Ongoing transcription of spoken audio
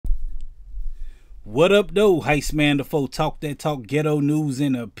What up, though? Heist man, the foe. Talk that talk, ghetto news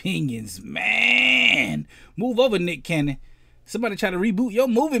and opinions, man. Move over, Nick Cannon. Somebody try to reboot your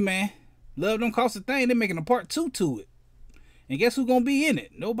movie, man. Love don't cost a thing. They're making a part 2 to it. And guess who's gonna be in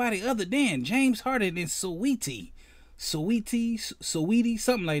it? Nobody other than James Harden and Saweetie. Saweetie,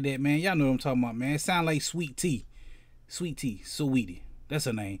 something like that, man. Y'all know what I'm talking about, man. It sound like Sweet Tea. Sweet Tea, Saweetie. That's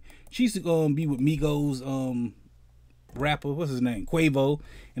her name. She used to be with Migos, rapper, what's his name, Quavo,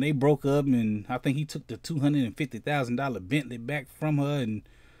 and they broke up, and I think he took the $250,000 Bentley back from her, and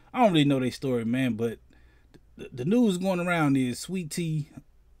I don't really know their story, man, but the news going around is Sweet Tea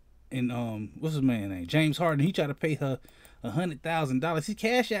and what's his man name, James Harden. He tried to pay her $100,000.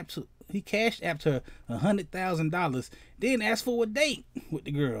 He cashed after her $100,000, then asked for a date with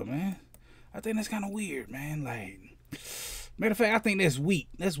the girl, man. I think that's kind of weird, man. Like, matter of fact, I think that's weak.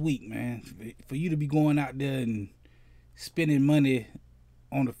 That's weak, man, for you to be going out there and spending money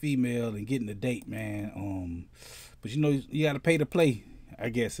on a female and getting a date, man. But you know, you gotta pay to play. I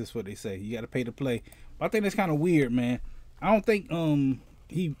guess that's what they say. You gotta pay to play. But I think that's kind of weird, man. I don't think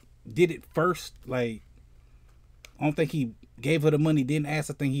he did it first. Like, I don't think he gave her the money, didn't ask.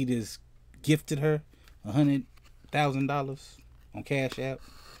 I think he just gifted her $100,000 on Cash App.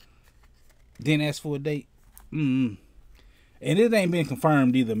 Didn't ask for a date. And it ain't been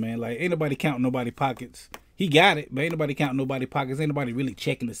confirmed either, man. Like, ain't nobody counting nobody's pockets. He got it, but ain't nobody counting nobody's pockets. Ain't nobody really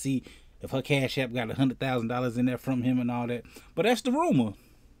checking to see if her Cash App got $100,000 in there from him and all that. But that's the rumor.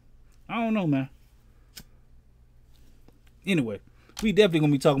 I don't know, man. Anyway, we definitely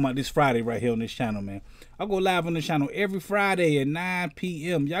gonna be talking about this Friday right here on this channel, man. I go live on this channel every Friday at 9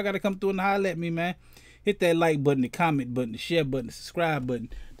 p.m. Y'all gotta come through and holler at me, man. Hit that like button, the comment button, the share button, the subscribe button,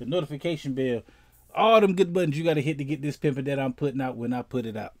 the notification bell. All them good buttons you got to hit to get this pimping that I'm putting out when I put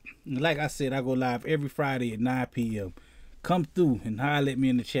it out. And like I said, I go live every Friday at 9 p.m. Come through and holler at me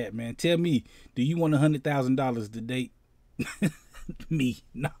in the chat, man. Tell me, do you want $100,000 to date me?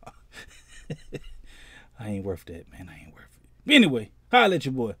 Nah. I ain't worth that, man. I ain't worth it. But anyway, holler at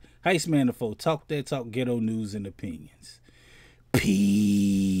your boy. Heist man the foe. Talk that talk, ghetto news and opinions. Peace.